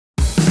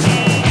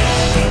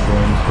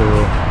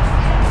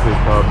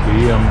pick up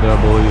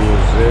BMW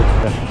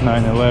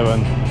Z911.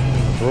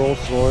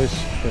 Rolls-Royce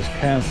has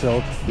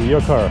cancelled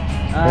your car.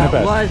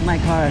 Was my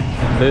car.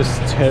 This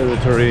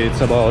territory,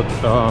 it's about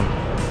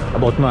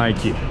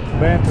Nike.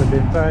 Bentley,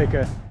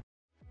 Bentayga.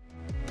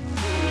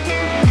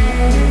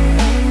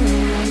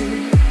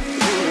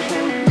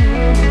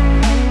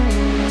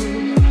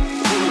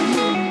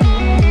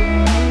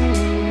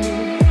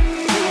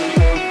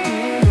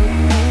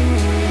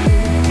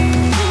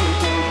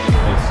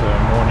 It's a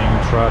morning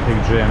traffic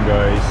jam,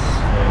 guys,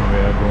 and we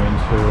are going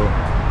to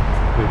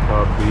pick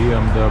up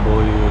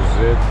BMW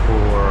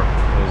Z4.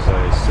 As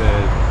I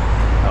said,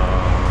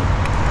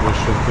 we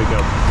should pick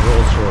up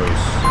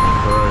Rolls-Royce in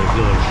Ferrari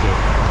dealership,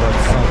 but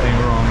something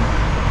wrong.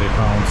 They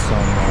found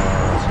some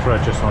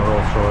scratches on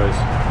Rolls-Royce,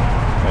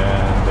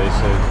 and they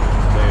said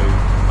they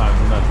are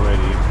not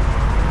ready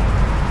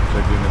to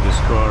give me this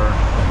car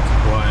and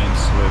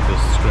clients with the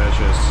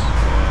scratches,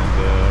 and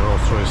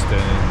Rolls-Royce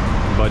standing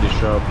in body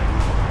shop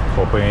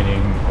for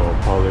painting or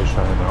polish,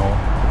 I don't know,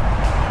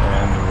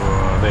 and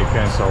they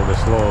cancel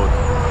this load.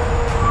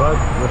 But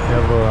we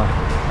have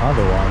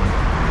another one.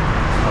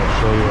 I'll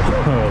show you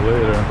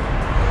later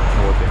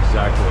what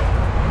exactly.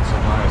 It's a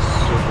nice,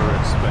 super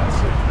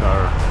expensive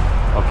car.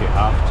 Okay,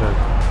 after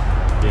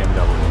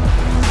BMW.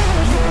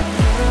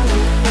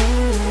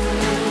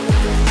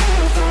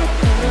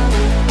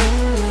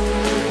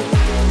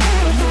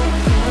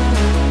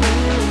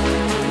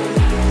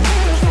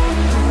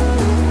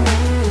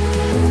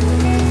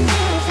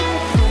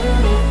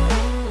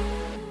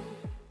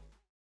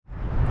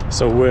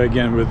 So we're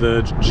again with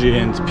the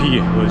G&P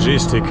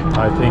Logistic.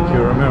 I think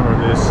you remember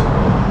this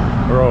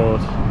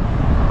road,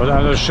 but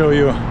I'll just show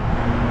you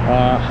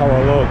how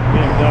I load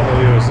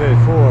BMW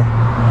Z4.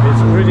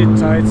 It's pretty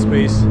tight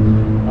space,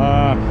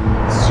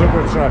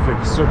 super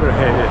traffic, super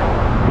heavy,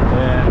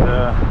 and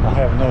I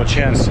have no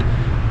chance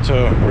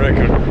to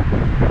record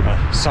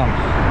some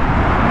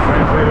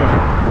frame video.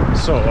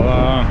 So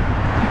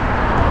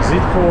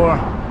Z4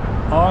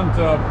 on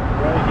top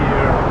right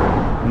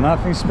here,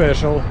 nothing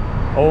special.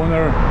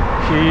 Owner,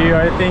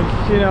 I think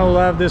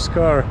loved this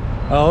car.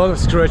 A lot of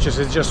scratches.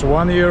 It's just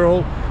 1 year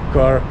old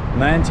car,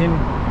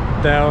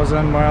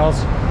 19,000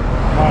 mileage.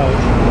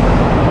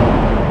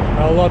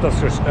 A lot of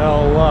scratches, a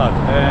lot,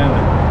 and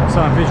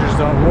some features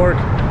don't work.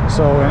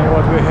 So, and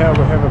what we have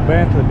a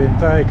Bentley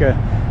Bentayga.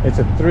 It's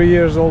a 3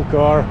 years old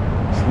car.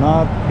 It's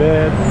not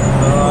bad.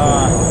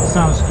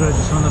 Some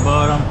scratches on the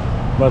bottom,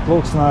 but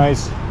looks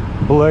nice.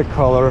 Black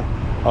color,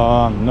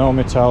 no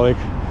metallic.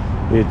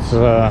 It's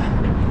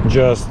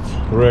just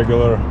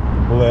regular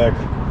black,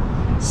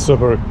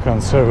 super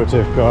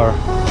conservative car.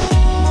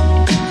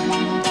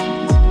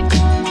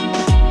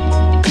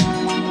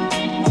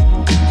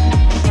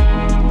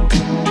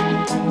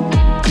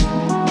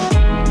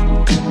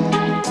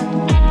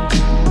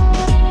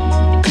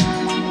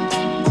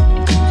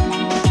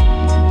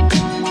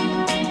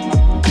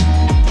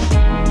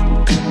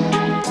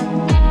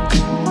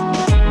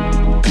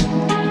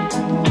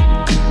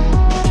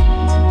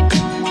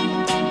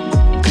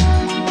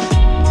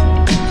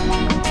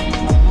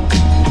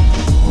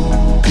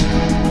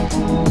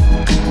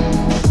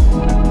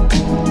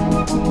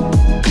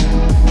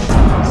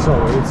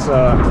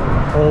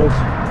 Old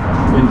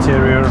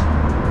interior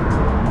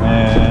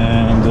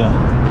and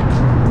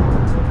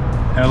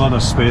a lot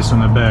of space on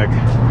the back.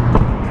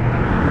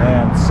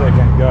 And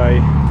second guy,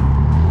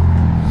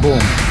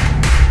 boom.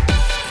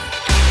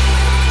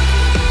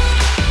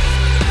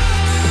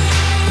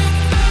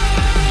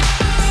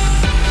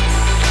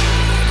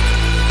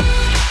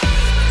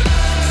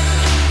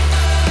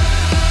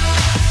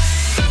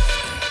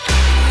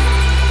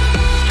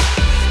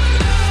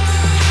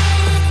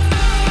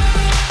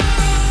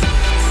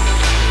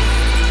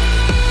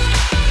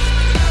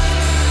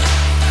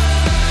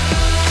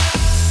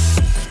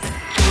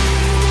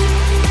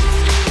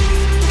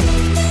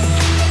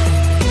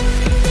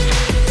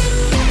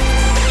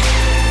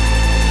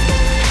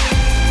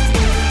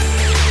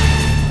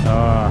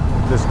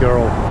 This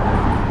girl,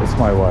 it's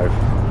my wife.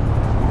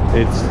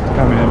 It's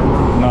coming in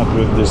not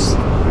with this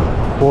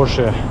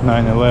Porsche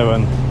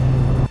 911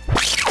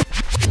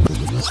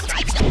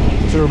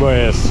 Turbo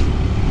S.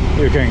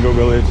 You can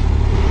Google it.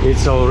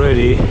 It's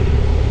already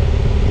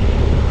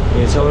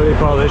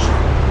polished.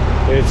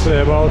 It's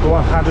about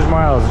 100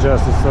 miles.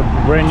 Just it's a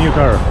brand new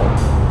car.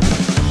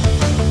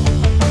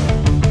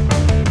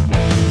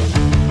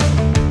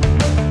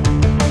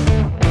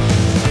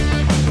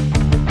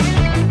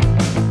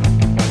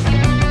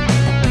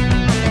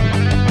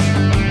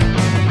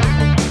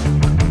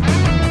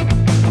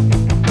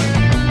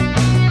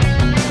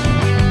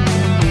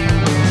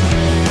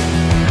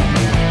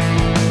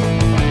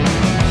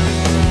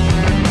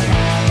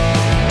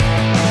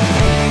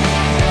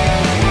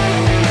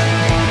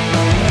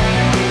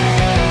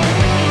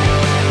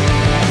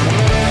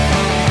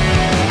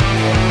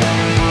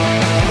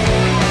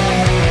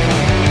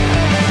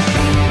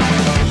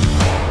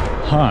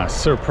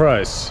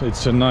 Surprise,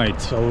 it's a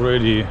night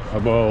already,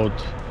 about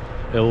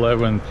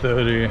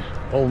 11:30,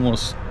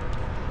 almost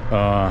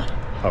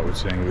how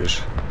it's in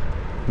English,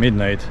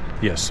 midnight.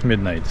 Yes,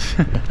 midnight.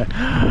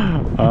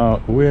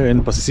 We're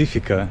in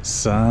Pacifica,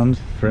 San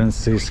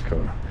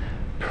Francisco.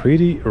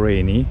 Pretty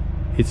rainy.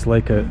 It's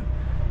like a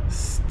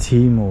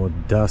steam or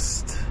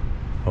dust.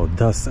 I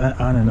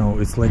don't know.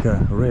 It's like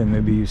a rain.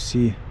 Maybe you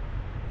see.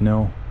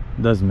 No,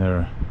 doesn't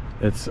matter.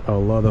 It's a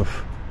lot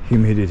of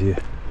humidity.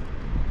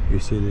 You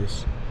see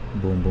this?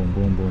 Boom, boom,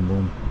 boom, boom,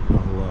 boom. A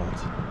lot.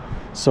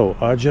 So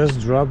I just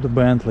dropped the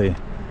Bentley,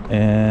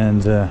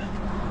 and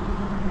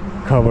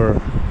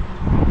cover.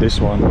 This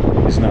one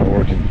is not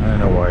working. I don't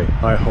know why.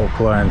 I hope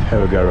client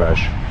have a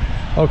garage.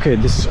 Okay,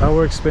 this is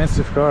our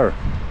expensive car.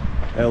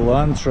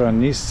 Elantra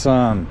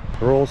Nissan.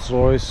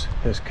 Rolls-Royce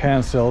has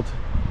cancelled,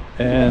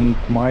 and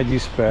my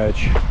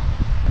dispatch,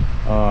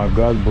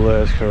 God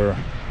bless her,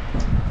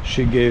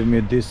 she gave me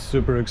this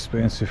super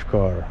expensive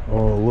car.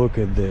 Oh, look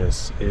at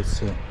this.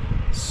 It's a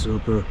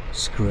super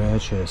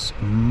scratches.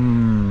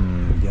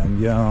 Yum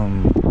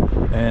yum.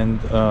 And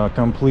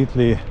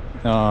completely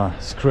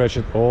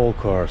scratched all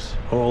cars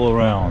all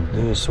around.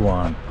 This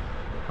one,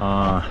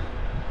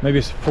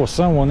 maybe for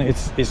someone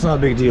it's not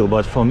a big deal,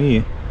 but for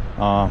me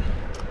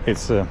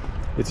it's a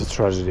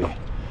tragedy.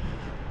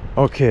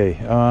 Okay,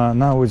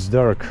 now it's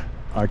dark.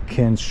 I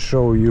can't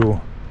show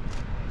you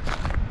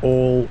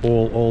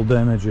all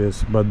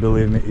damages, but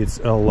believe me, it's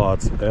a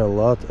lot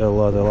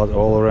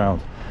all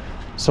around.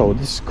 So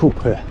this is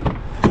coupe,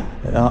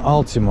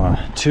 Altima,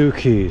 2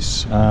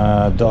 keys,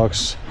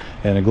 dogs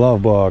and a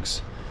glove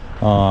box.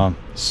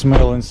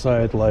 Smell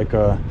inside like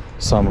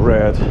some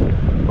rat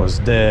was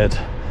dead,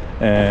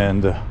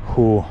 and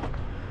who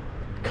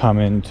come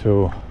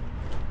into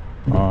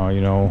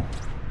you know,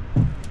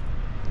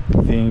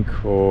 think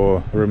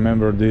or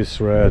remember this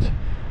rat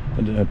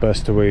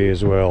passed away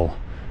as well,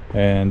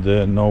 and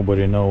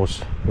nobody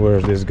knows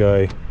where's this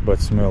guy, but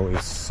smell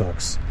it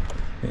sucks,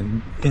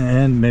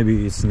 and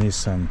maybe it's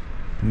Nissan,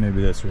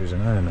 maybe that's the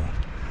reason, I don't know.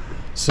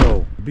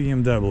 So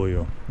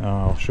BMW,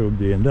 I'll show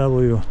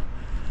BMW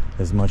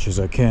as much as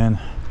I can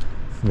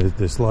with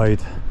this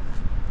light.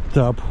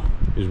 Top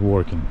is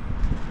working.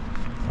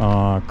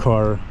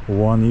 Car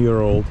 1 year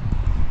old,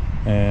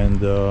 and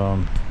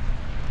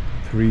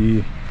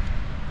 3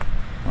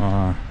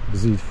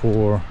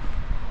 Z4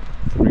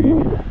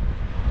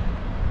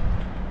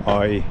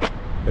 3i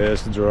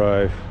S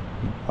drive.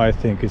 I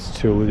think it's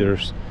 2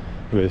 liters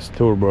with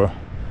turbo.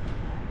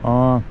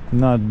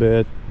 Not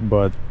bad,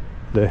 but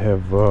they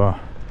have a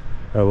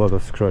lot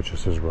of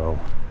scratches as well.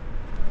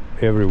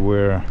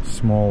 Everywhere,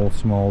 small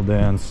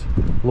dents.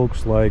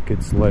 Looks like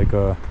it's like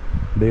a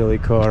daily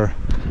car.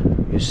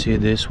 You see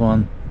this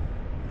one?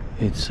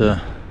 It's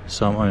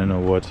some, I don't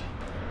know what.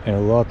 A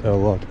lot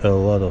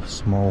of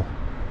small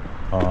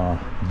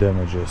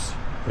damages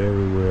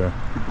everywhere.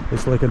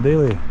 It's like a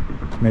daily.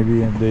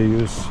 Maybe they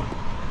use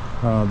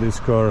this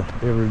car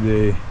every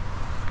day.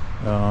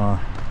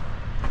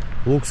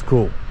 Looks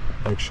cool,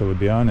 actually,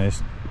 be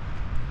honest.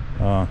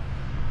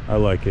 I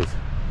like it.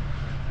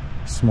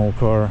 Small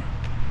car,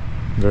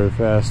 very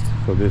fast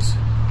for this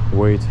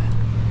weight.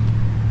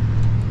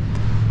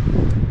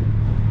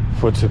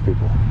 For 2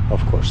 people,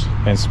 of course,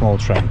 and small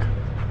trunk.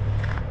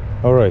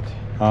 All right,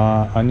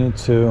 I need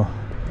to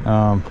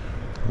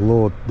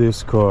load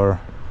this car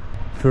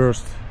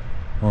first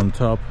on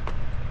top,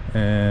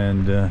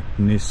 and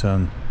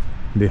Nissan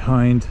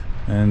behind,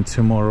 and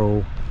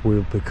tomorrow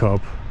we'll pick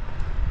up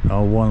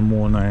one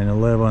more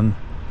 911,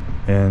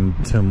 and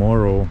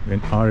tomorrow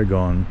in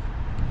Oregon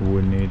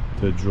we need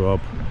to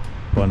drop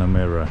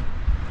Panamera,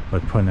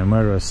 but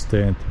Panamera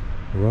stand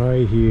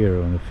right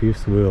here on the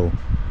 5th wheel,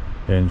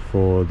 and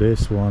for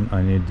this one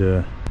I need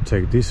to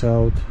take this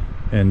out,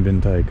 and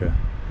Bentayga,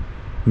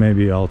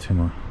 maybe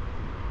Altima,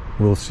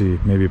 we'll see,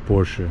 maybe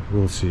Porsche,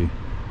 we'll see.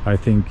 I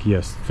think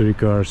yes, 3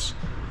 cars,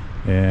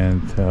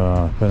 and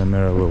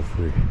Panamera will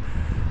free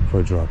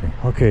for dropping.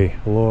 Okay,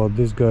 load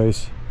these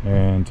guys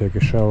and take a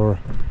shower.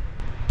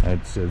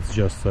 It's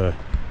just a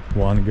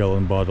 1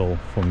 gallon bottle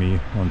for me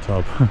on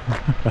top.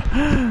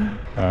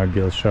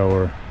 Gel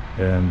shower,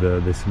 and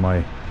this is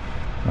my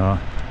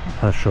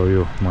I'll show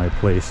you my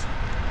place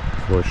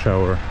for a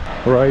shower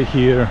right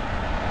here.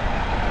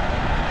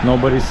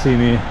 Nobody see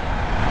me.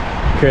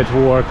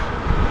 Catwalk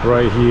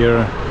right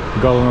here,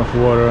 gallon of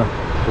water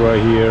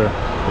right here.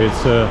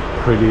 It's a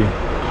pretty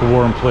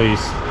warm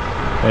place,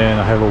 and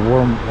I have a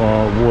warm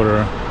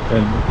water,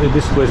 and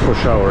this place for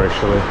shower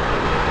actually.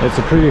 It's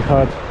a pretty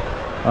hot.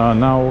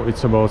 Now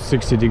it's about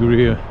 60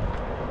 degrees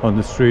on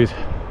the street.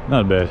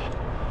 Not bad.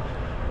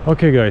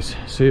 Okay guys,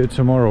 see you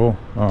tomorrow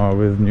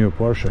with new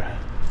Porsche.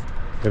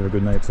 Have a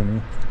good night to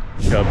me.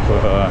 Got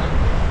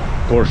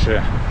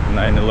Porsche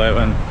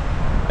 911,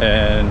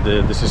 and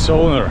this is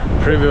owner,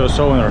 previous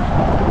owner.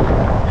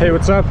 Hey,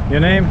 what's up? Your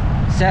name?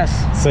 Sess.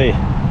 Say.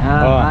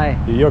 Hi.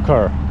 Your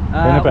car.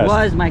 In the past.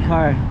 Was my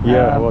car.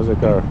 Yeah, was a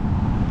car.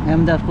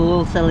 I'm the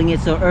fool selling it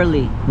so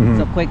early,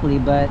 so quickly,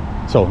 but...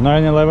 So,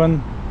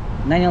 911?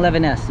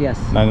 911S, yes.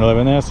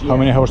 911S, yeah. How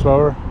many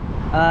horsepower?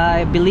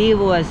 I believe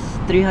it was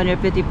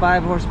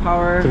 355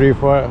 horsepower.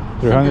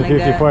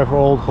 355 like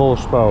old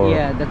horsepower.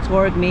 Yeah, the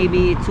torque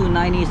maybe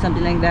 290,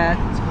 something like that.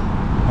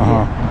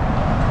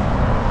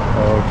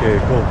 Okay,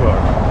 cool car.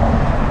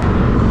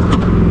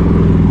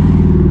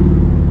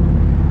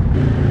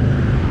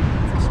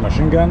 It's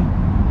machine gun?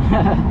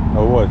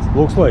 Or what?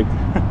 Looks like.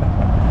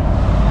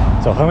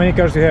 So how many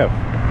cars do you have?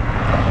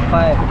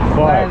 Five.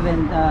 Five.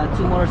 And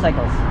 2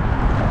 motorcycles.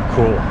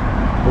 Cool.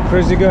 A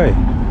crazy guy.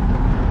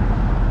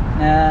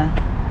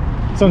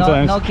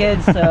 Sometimes. No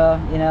kids, so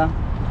you know.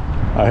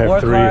 I have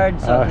work 3.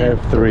 hard, so I have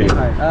 3.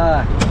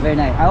 Very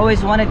nice. I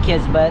always wanted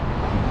kids, but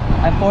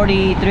I'm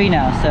 43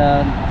 now,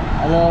 so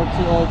a little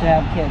too old to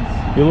have kids.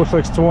 You look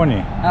like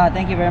 20.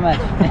 Thank you very much.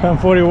 I'm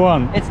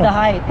 41. It's the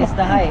height. It's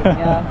the height.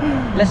 Yeah.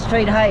 Let's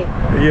trade height.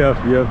 Yep,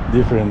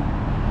 different.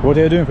 What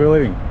are you doing for a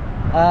living?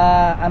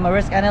 I'm a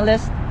risk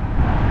analyst.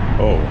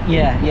 Oh.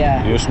 Yeah.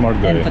 You're a smart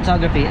guy. In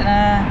photography.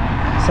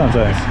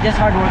 Sometimes. Just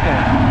hard worker.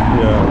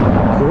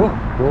 Yeah. Cool.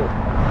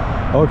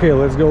 Okay,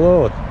 let's go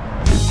load.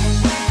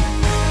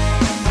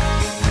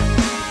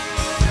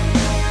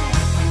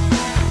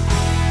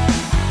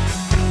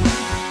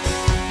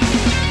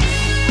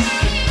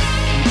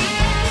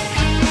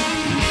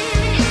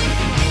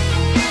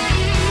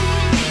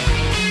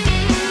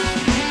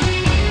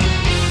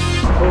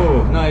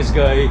 Oh, nice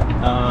guy.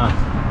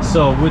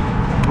 So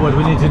what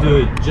we need to do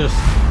is just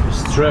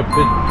strap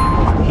it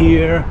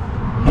here,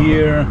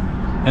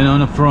 and on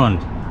the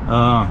front.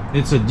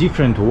 It's a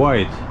different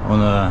weight on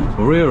the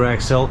rear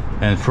axle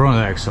and front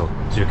axle.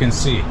 So you can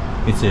see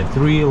it's a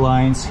 3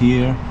 lines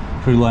here,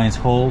 3 lines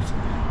holes.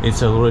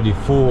 It's already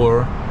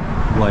 4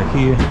 like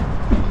here,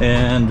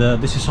 and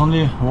this is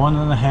only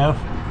 1.5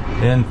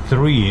 and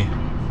 3.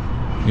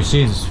 You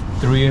see it's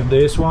 3 of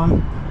this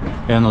one,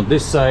 and on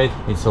this side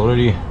it's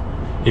already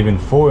even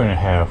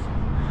 4.5,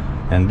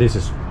 and this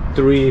is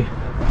 3,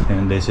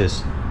 and this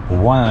is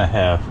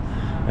 1.5,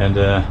 and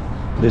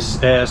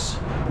this S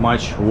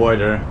much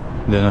wider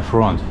than the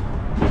front.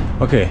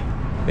 Okay,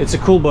 it's a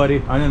cool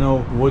body. I don't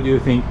know, what do you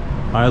think?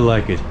 I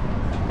like it.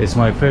 It's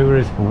my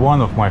favorite,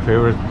 one of my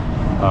favorite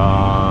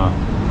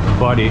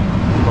body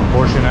from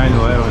Porsche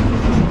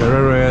 911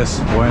 Carrera S.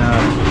 Why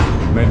not?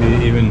 Maybe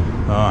even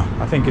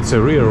I think it's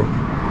a rear,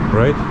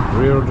 right?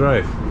 Rear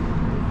drive.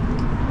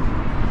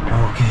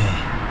 Okay,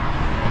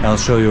 I'll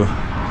show you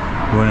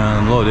when I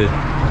unload it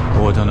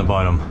what on the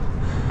bottom.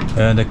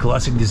 And the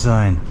classic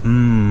design.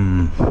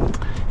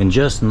 In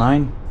just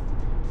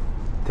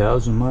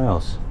 9,000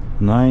 miles,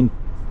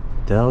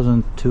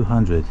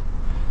 9,200,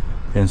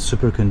 in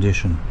super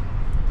condition.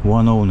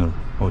 1 owner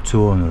or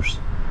 2 owners.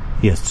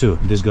 Yes, 2.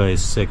 This guy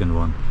is second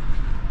one.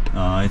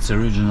 It's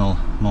original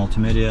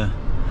multimedia.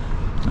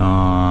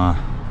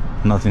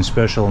 Nothing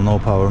special. No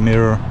power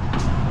mirror.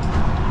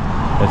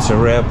 It's a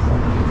wrap.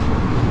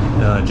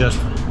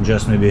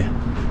 Just maybe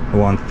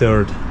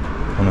 1/3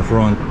 on the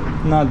front.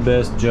 Not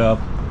best job.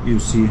 You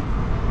see.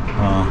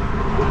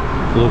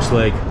 Looks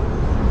like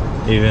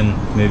even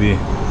maybe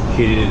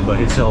he did it by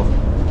itself,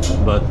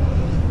 but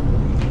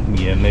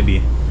yeah,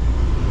 maybe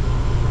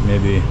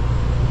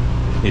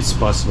it's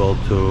possible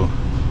to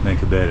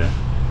make it better.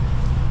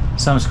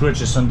 Some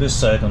scratches on this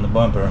side on the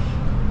bumper,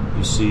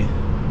 you see.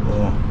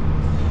 Oh,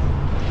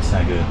 it's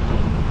not good.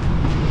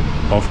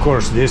 Of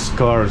course, this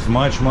car is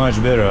much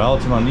better.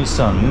 Altima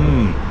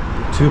Nissan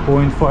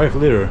 2.5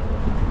 liter.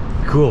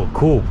 Cool.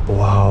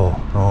 Wow.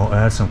 Oh,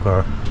 awesome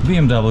car.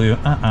 BMW,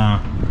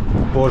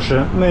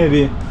 Porsche,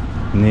 maybe.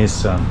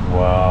 Nissan,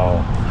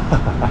 wow.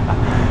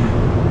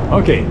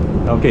 Okay,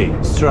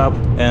 strap,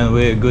 and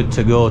we're good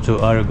to go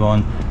to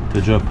Aragon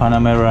to drop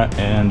Panamera,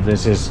 and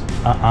this is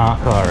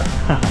car.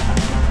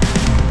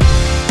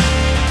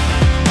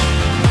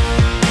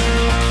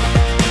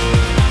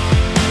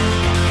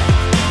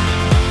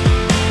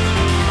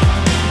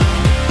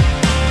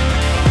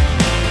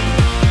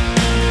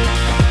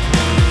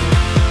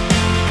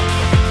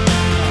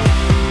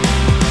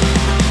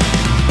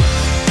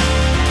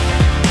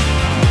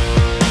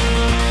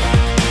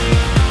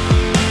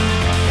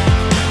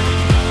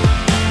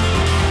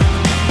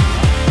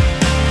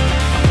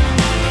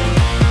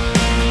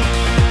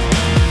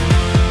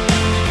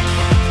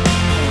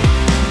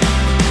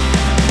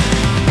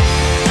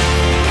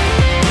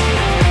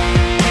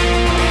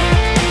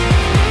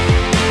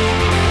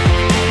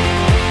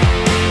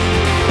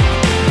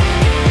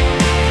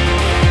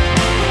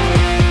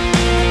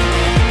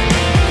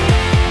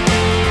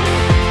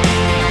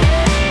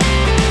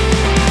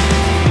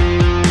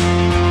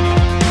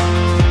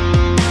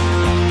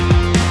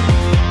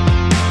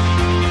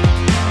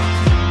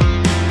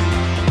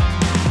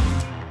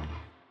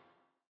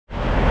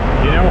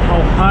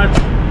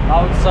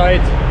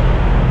 Outside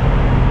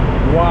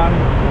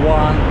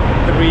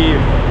 113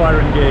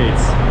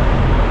 Fahrenheit.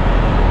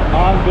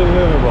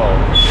 Unbelievable.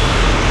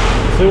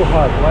 Too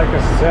hot, like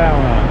a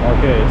sauna.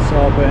 Okay, it's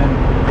open.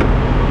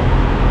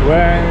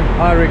 We're in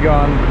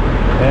Aragon,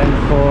 and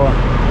for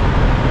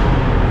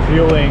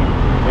fueling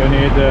you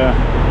need a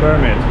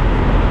permit.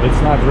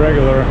 It's not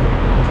regular.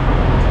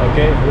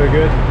 Okay, we're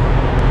good.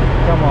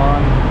 Come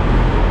on.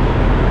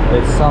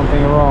 It's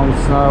something wrong.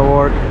 It's not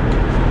work.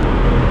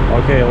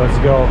 Okay, let's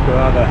go to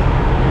other.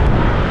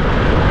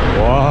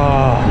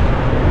 Wow,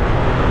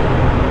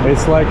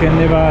 It's like in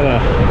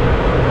Nevada,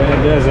 in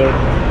a desert.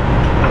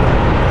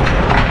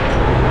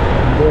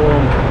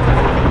 Boom.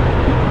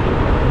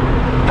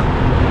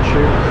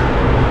 Check.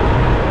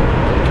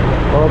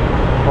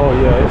 Oh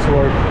yeah, it's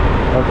work.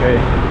 Okay.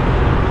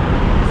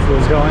 So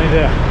it's going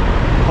to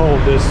hold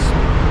this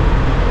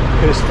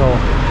pistol.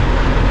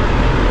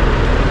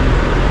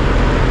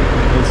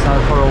 It's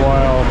not for a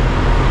while.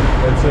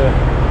 It's a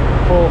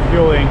full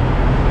fueling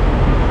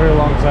for a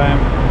long time,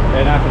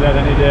 and after that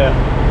I need a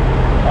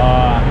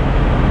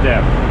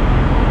depth.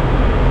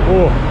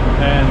 Oh,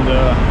 and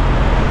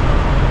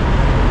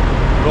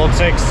we'll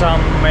take some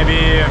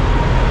maybe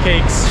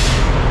cakes.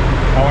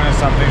 I wanted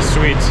something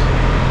sweet,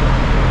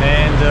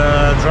 and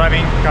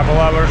driving a couple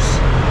hours,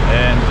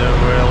 and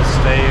we'll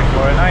stay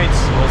for a night.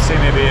 We'll see,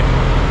 maybe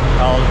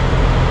I'll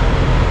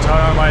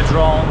turn on my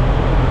drone,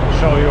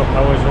 show you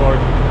how it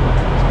works.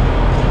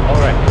 All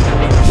right.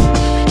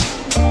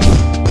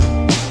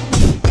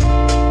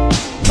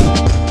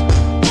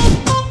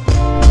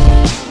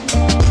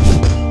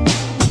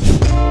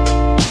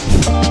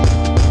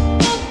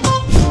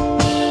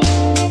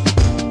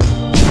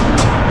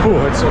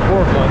 It's a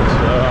Portland.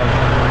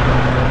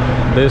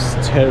 This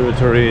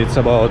territory, it's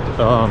about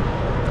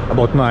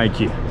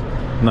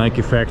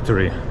Nike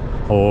factory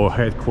or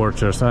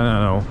headquarters. I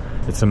don't know.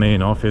 It's a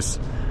main office,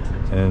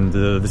 and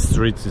the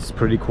street is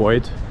pretty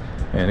quiet.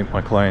 And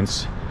my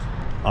clients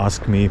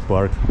ask me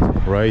park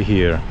right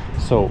here.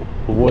 So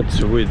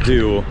what we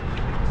do?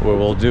 We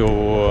will do.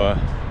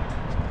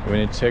 We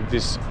need to take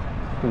this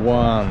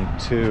 1,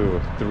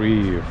 2,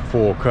 3,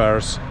 4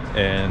 cars,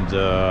 and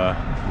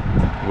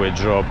we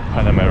drop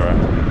Panamera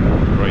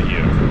right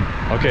here.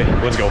 Okay,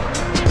 let's go.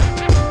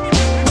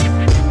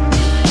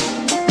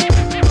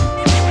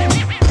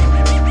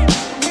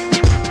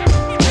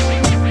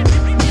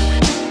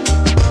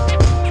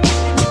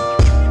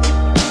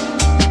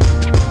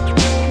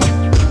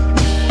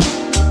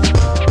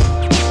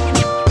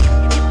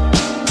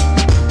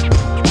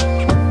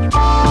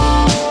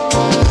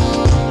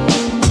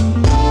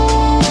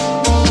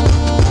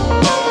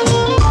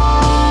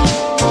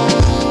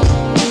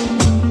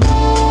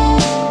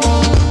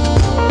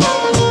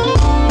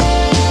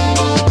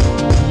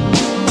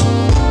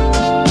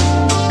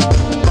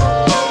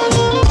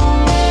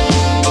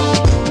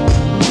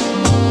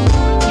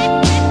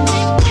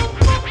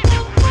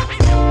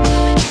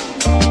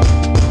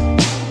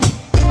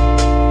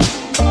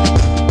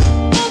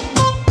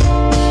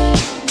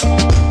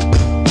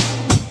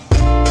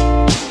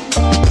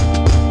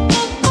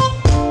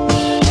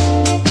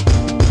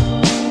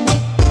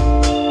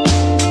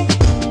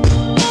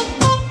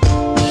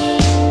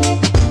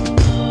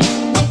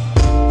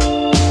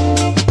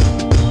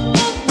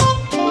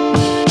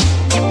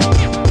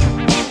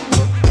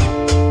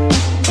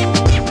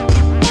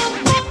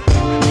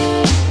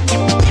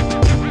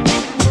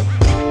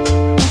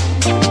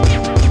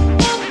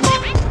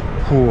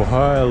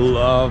 I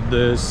love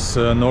this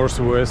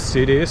northwest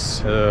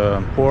cities,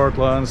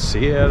 Portland,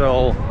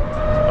 Seattle,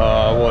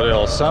 what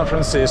else, San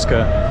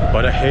Francisco,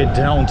 but I hate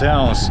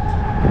downtowns.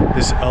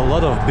 There's a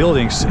lot of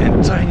buildings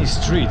and tiny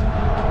street.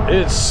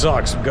 It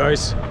sucks,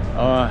 guys.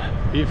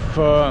 If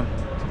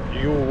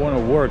you want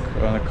to work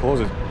on a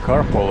closet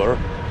carhauler,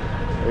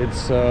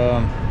 it's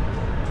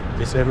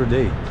every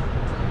day,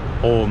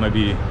 or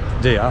maybe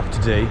day after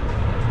day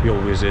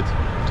you'll visit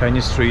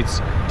tiny streets,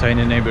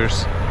 tiny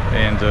neighbors,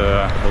 and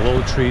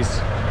low trees.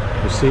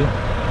 You see,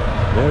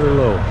 very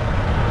low,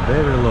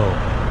 very low.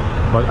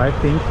 But I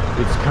think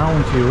it's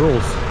county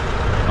rules.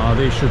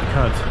 They should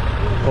cut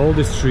all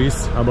these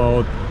trees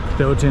about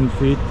 13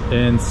 feet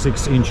and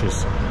 6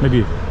 inches,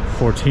 maybe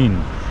 14.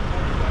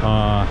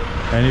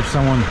 And if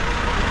someone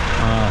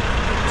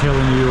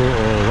telling you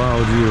or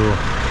loud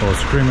you or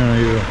screaming at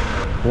you,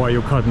 why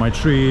you cut my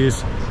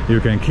trees, you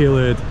can kill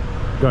it.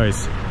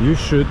 Guys, you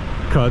should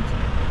cut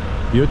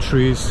your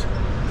trees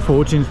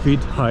 14 feet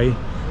high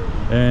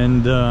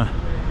and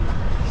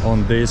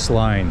on this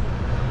line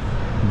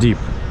deep.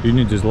 You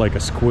need this like a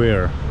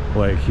square,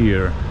 like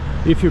here.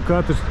 If you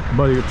cut it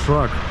by your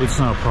truck, it's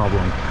not a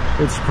problem.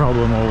 It's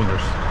problem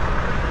owners.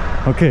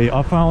 Okay,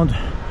 I found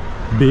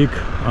big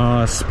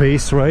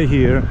space right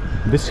here.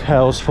 This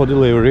house for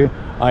delivery.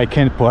 I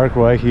can park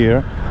right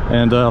here,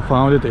 and I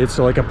found it. It's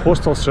like a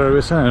postal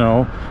service. I don't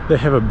know. They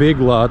have a big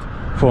lot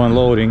for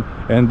unloading,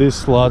 and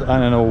this lot, I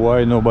don't know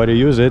why nobody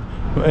use it.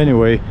 But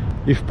anyway,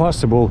 if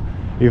possible,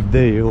 if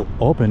they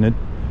open it,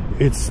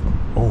 it's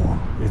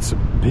a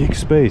big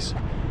space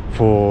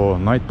for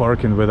night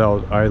parking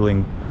without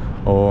idling.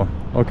 Or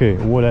okay,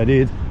 what I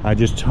did, I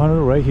just turn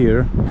it right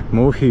here,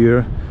 move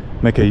here,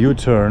 make a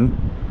U-turn,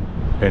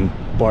 and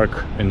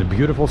park in a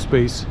beautiful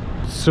space.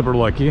 Super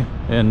lucky,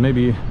 and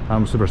maybe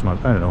I'm super smart,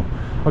 I don't know.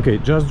 Okay,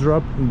 just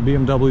drop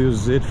BMW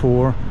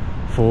Z4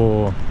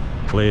 for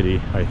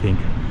lady, I think.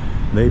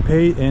 They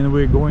pay, and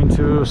we're going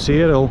to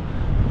Seattle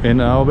in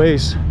our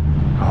base.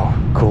 Oh,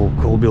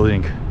 cool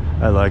building.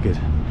 I like it.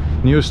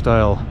 New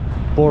style.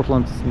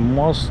 Portland's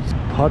most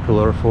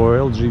popular for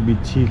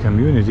LGBT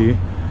community.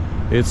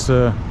 It's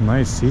a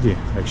nice city,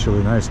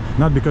 actually nice.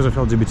 Not because of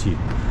LGBT,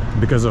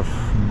 because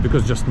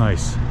just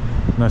nice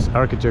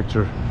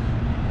architecture,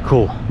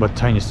 cool, but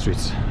tiny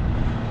streets.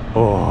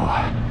 Oh,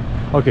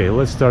 okay,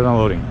 let's start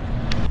unloading.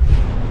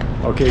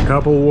 Okay,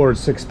 couple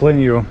words explain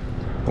you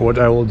what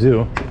I will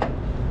do.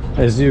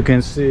 As you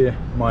can see,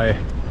 my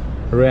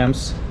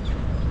ramps,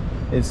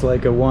 it's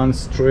like a one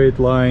straight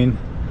line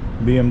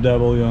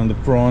BMW on the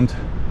front,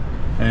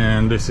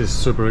 and this is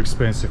super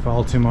expensive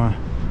Altima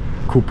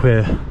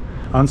Coupe.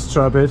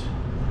 Unstrap it,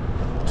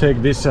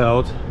 take this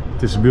out,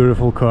 this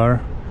beautiful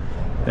car,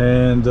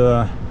 and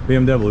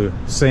BMW,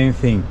 same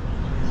thing,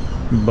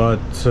 but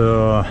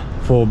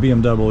for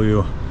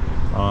BMW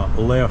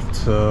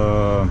left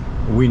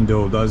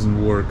window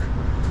doesn't work.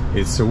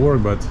 It's a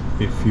work, but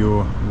if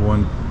you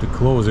want to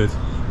close it,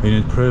 you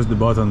need to press the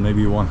button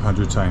maybe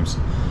 100 times.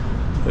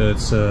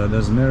 It's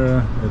doesn't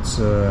matter, it's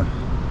a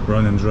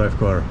run and drive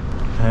car.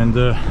 And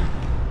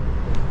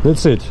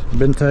that's it,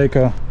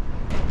 Bentayga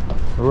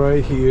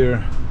right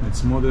here.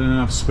 It's more than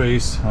enough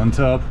space on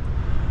top.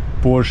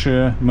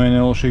 Porsche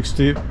manual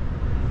 60,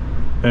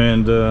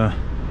 and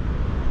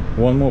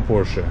one more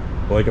Porsche,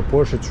 like a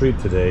Porsche treat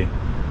today,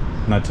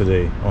 not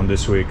today, on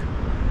this week.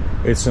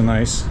 It's a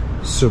nice,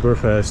 super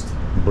fast,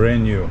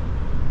 brand new.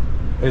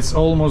 It's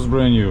almost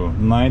brand new,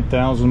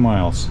 9,000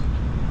 miles,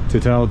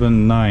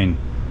 2009,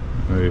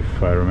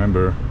 if I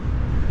remember.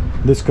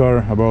 This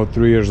car about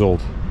 3 years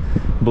old,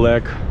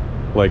 black,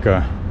 like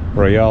a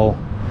Royale,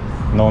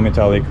 no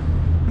metallic,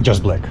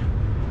 just black.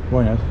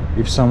 Why not?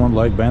 If someone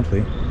like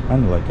Bentley, I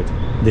don't like it.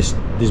 This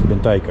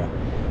Bentayga,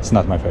 it's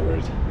not my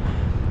favorite.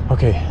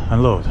 Okay,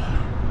 unload.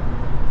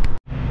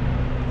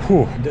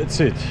 Whew, that's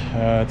it.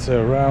 It's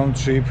a round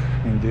trip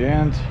in the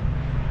end.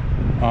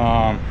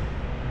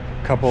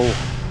 Couple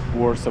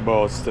words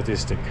about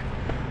statistic.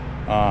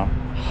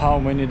 How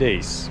many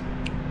days?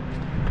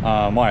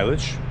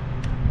 Mileage,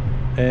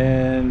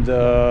 and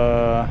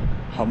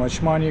how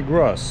much money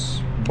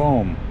gross.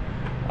 Boom.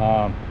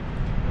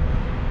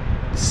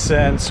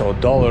 Cents or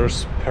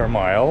dollars per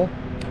mile,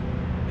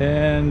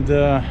 and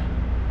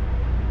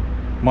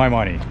my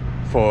money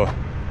for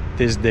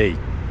this day.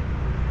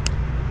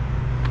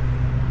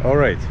 All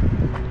right,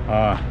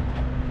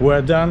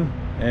 we're done,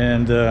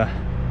 and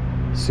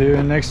see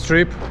you next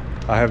trip.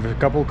 I have a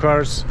couple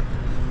cars,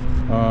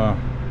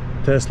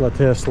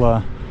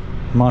 Tesla,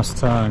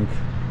 Mustang,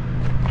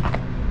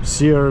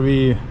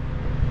 CRV,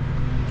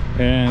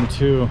 and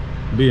 2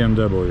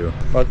 BMW.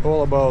 But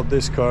all about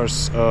these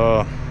cars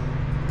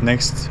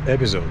next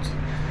episode.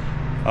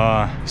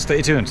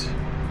 Stay tuned.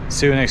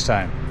 See you next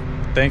time.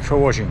 Thanks for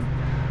watching.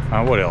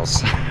 What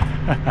else?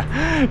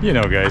 You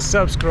know, guys,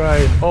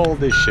 subscribe, all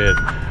this shit.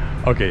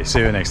 Okay, see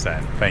you next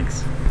time.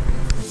 Thanks.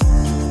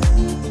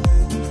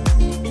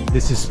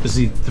 This is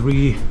the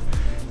 3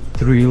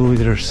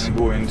 liters. I'm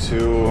going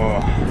to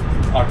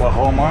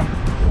Oklahoma.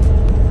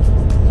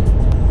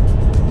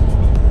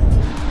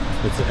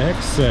 It's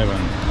X7.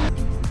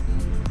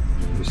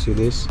 You see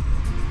this?